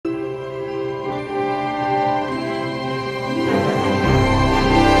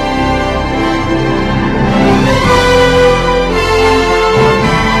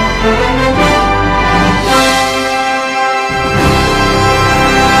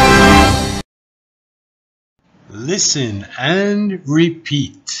Listen and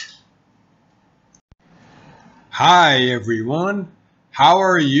repeat. Hi everyone, how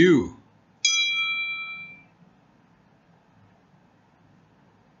are you?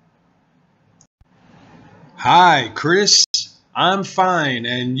 Hi Chris, I'm fine,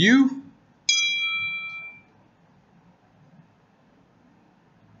 and you?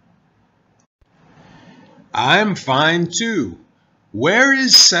 I'm fine too. Where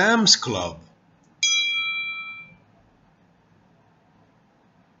is Sam's Club?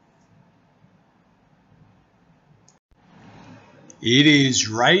 It is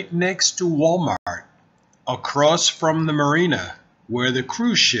right next to Walmart, across from the marina where the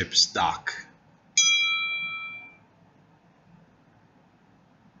cruise ships dock.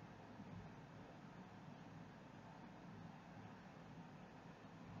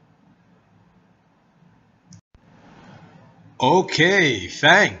 Okay,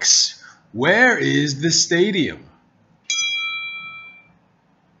 thanks. Where is the stadium?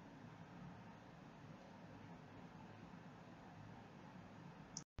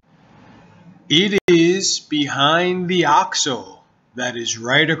 It is behind the OXXO that is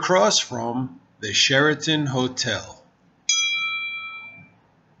right across from the Sheraton Hotel.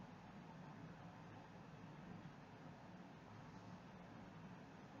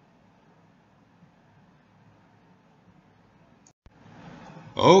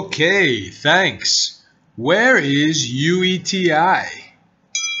 Okay, thanks. Where is UETI?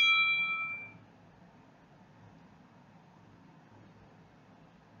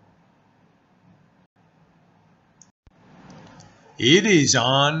 It is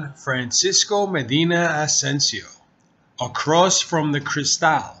on Francisco Medina Asensio, across from the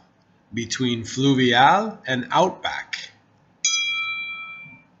Cristal, between Fluvial and Outback.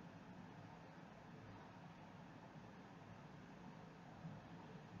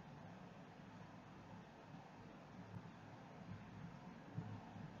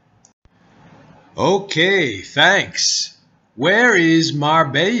 Okay, thanks. Where is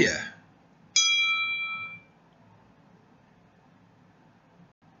Marbella?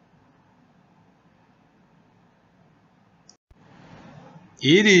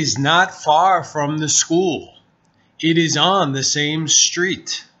 It is not far from the school. It is on the same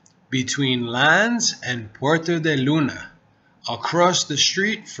street, between Lands and Puerto de Luna, across the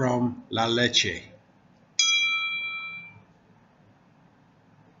street from La Leche.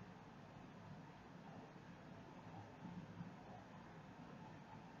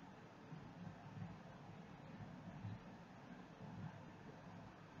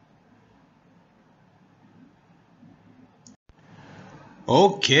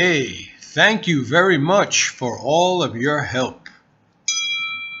 Okay, thank you very much for all of your help.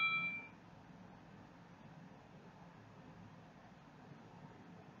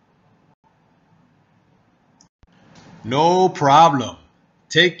 No problem.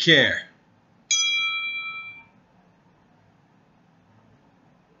 Take care.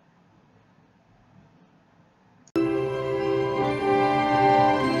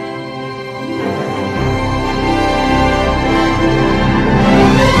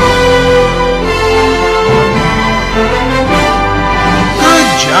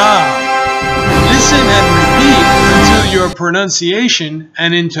 Listen and repeat until your pronunciation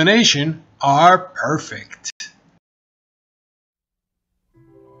and intonation are perfect.